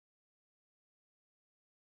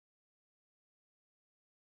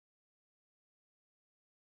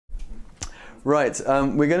Right,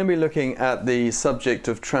 we're going to be looking at the subject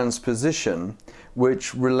of transposition,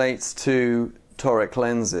 which relates to toric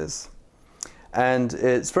lenses. And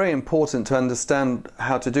it's very important to understand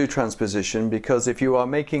how to do transposition, because if you are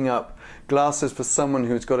making up glasses for someone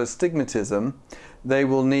who's got astigmatism, they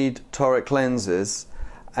will need toric lenses,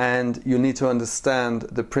 and you need to understand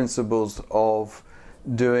the principles of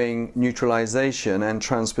doing neutralization and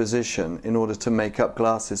transposition in order to make up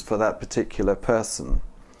glasses for that particular person.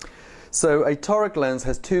 So a toric lens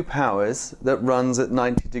has two powers that runs at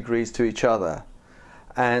 90 degrees to each other,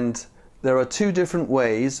 and there are two different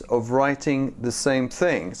ways of writing the same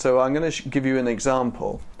thing. So I'm going to give you an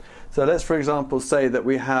example. So let's, for example, say that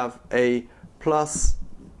we have a plus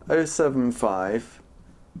 075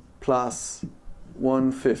 plus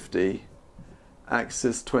 150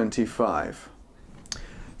 axis 25.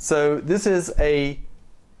 So this is a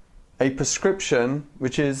prescription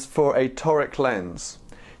which is for a toric lens.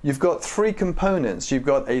 You've got three components. You've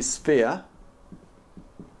got a sphere,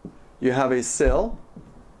 you have a sill,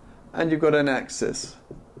 and you've got an axis.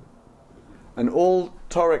 And all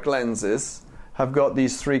toric lenses have got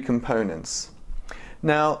these three components.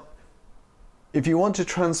 Now, if you want to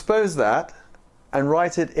transpose that and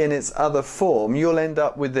write it in its other form, you'll end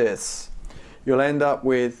up with this. You'll end up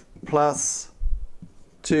with plus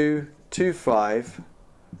 225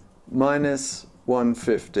 minus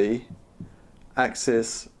 150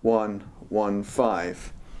 axis 115.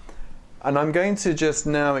 And I'm going to just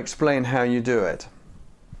now explain how you do it.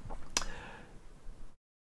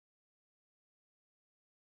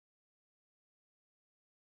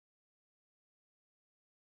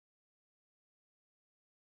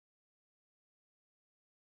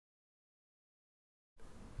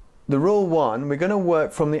 The rule one, we're going to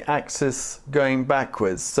work from the axis going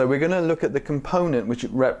backwards. So we're going to look at the component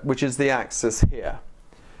which is the axis here.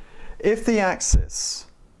 If the axis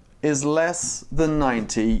is less than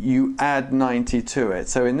 90, you add 90 to it.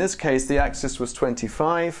 So in this case, the axis was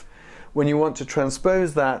 25. When you want to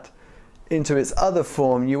transpose that into its other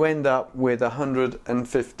form, you end up with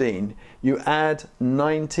 115. You add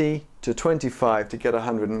 90 to 25 to get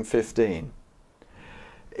 115.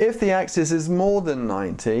 If the axis is more than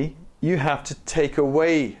 90, you have to take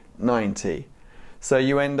away 90. So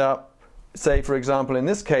you end up, say for example in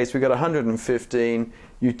this case we got 115,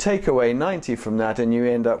 you take away 90 from that and you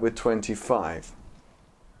end up with 25.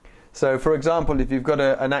 So for example, if you've got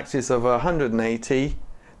an axis of 180,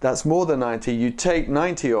 that's more than 90, you take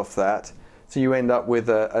 90 off that, so you end up with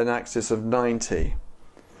an axis of 90.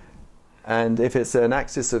 And if it's an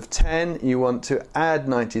axis of 10, you want to add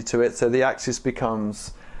 90 to it, so the axis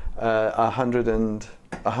becomes 100 and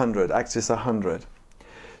 100, axis 100.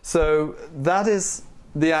 So that is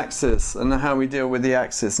the axis and how we deal with the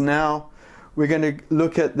axis. Now we're going to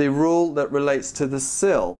look at the rule that relates to the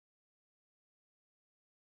sill.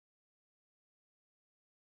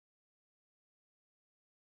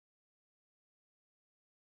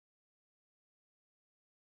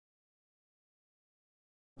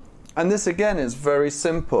 And this again is very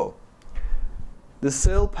simple. The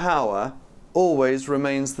sill power always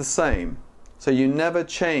remains the same. So you never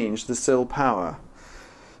change the sill power.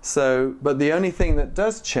 So, but the only thing that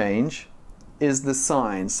does change is the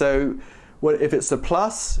sign. So if it's a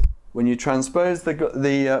plus, when you transpose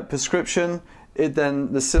the prescription,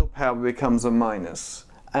 then the sill power becomes a minus.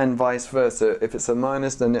 And vice versa. If it's a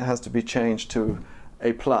minus, then it has to be changed to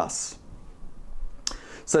a plus.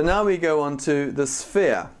 So now we go on to the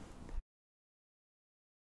sphere.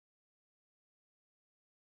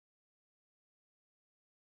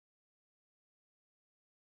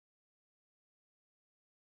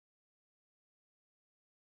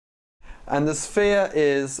 And the sphere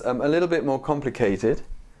is a little bit more complicated,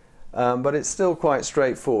 but it's still quite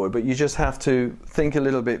straightforward, but you just have to think a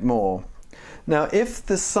little bit more. Now, if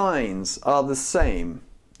the signs are the same,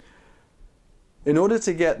 in order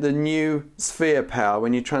to get the new sphere power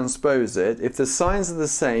when you transpose it, if the signs are the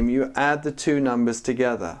same, you add the two numbers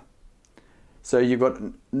together. So you've got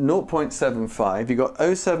 0.75, you've got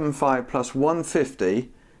 0.75 plus 150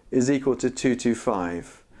 is equal to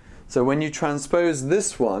 225. So when you transpose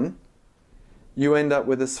this one, you end up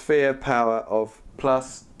with a sphere power of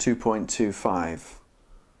plus 2.25.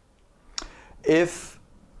 If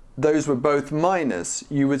those were both minus,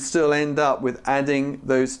 you would still end up with adding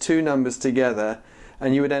those two numbers together,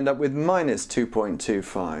 and you would end up with minus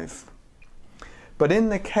 2.25. But in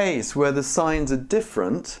the case where the signs are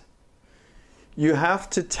different, you have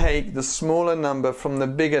to take the smaller number from the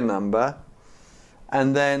bigger number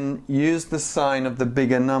and then use the sign of the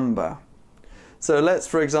bigger number. So let's,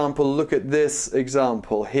 for example, look at this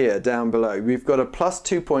example here down below. We've got a plus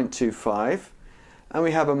 2.25 and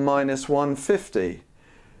we have a minus 150.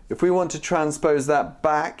 If we want to transpose that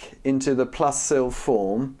back into the plus CIL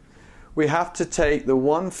form, we have to take the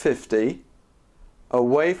 150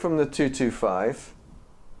 away from the 225,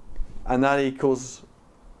 and that equals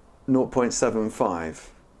 0.75.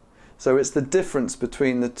 So it's the difference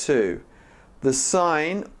between the two. The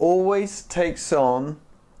sign always takes on,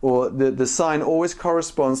 or the sign always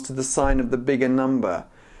corresponds to the sign of the bigger number.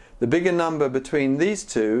 The bigger number between these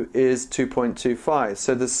two is 2.25,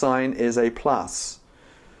 so the sign is a plus.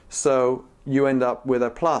 So you end up with a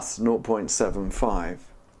plus 0.75.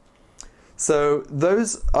 So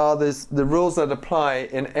those are the rules that apply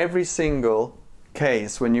in every single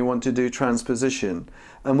case when you want to do transposition.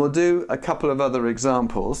 And we'll do a couple of other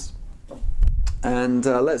examples. And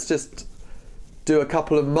let's just do a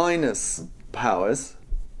couple of minus powers.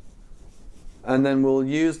 And then we'll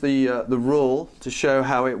use the rule to show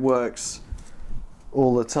how it works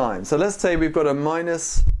all the time. So let's say we've got a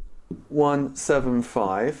minus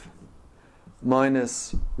 175,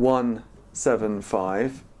 minus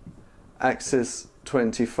 175, axis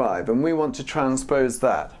 25, and we want to transpose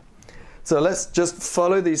that. So let's just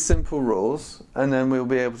follow these simple rules, and then we'll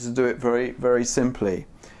be able to do it very, very simply.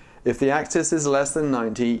 If the axis is less than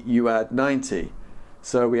 90, you add 90.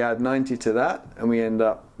 So we add 90 to that, and we end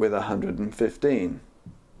up with 115.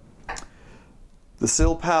 The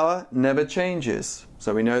CIL power never changes,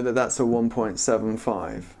 so we know that that's a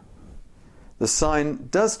 1.75. The sign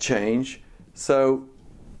does change, so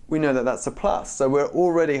we know that that's a plus, so we're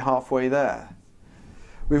already halfway there.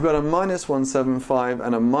 We've got a minus 175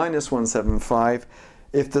 and a minus 175.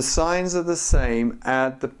 If the signs are the same,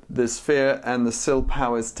 add the sphere and the CIL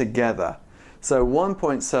powers together. So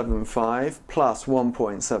 1.75 plus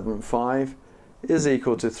 1.75 is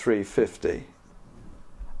equal to 350.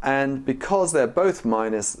 And because they're both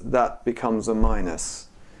minus, that becomes a minus.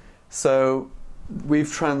 So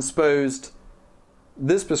we've transposed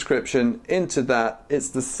this prescription into that. It's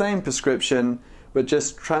the same prescription, but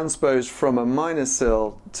just transposed from a minus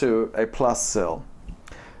CIL to a plus CIL.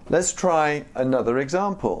 Let's try another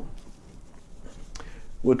example.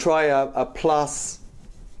 We'll try a plus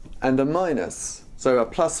and a minus. So a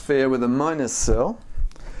plus sphere with a minus CIL.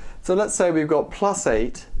 So let's say we've got plus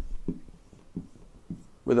 8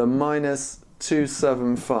 with a minus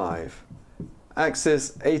 275,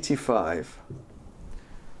 axis 85.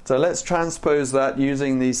 So let's transpose that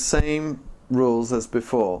using these same rules as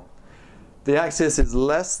before. The axis is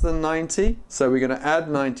less than 90, so we're going to add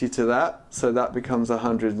 90 to that, so that becomes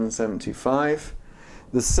 175.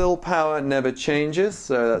 The CIL power never changes,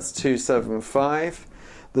 so that's 275.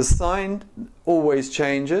 The sign always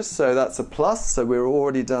changes, so that's a plus, so we've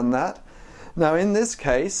already done that. Now in this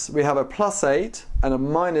case, we have a plus 8 and a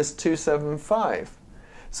minus 275.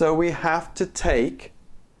 So we have to take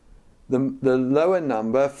the lower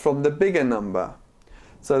number from the bigger number.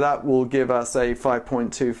 So that will give us a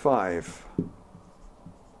 5.25.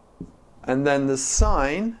 And then the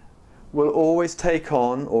sign will always take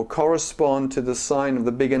on or correspond to the sign of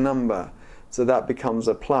the bigger number. So that becomes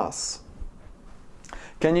a plus.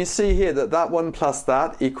 Can you see here that that one plus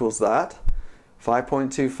that equals that?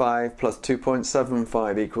 5.25 plus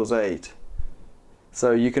 2.75 equals 8.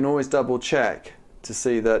 So you can always double check to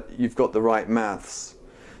see that you've got the right maths.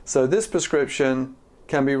 So this prescription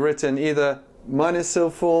can be written either minus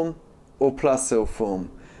CIL form or plus CIL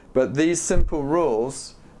form. But these simple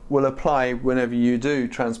rules will apply whenever you do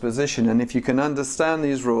transposition, and if you can understand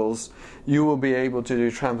these rules, you will be able to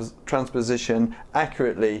do transposition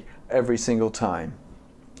accurately every single time.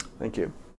 Thank you.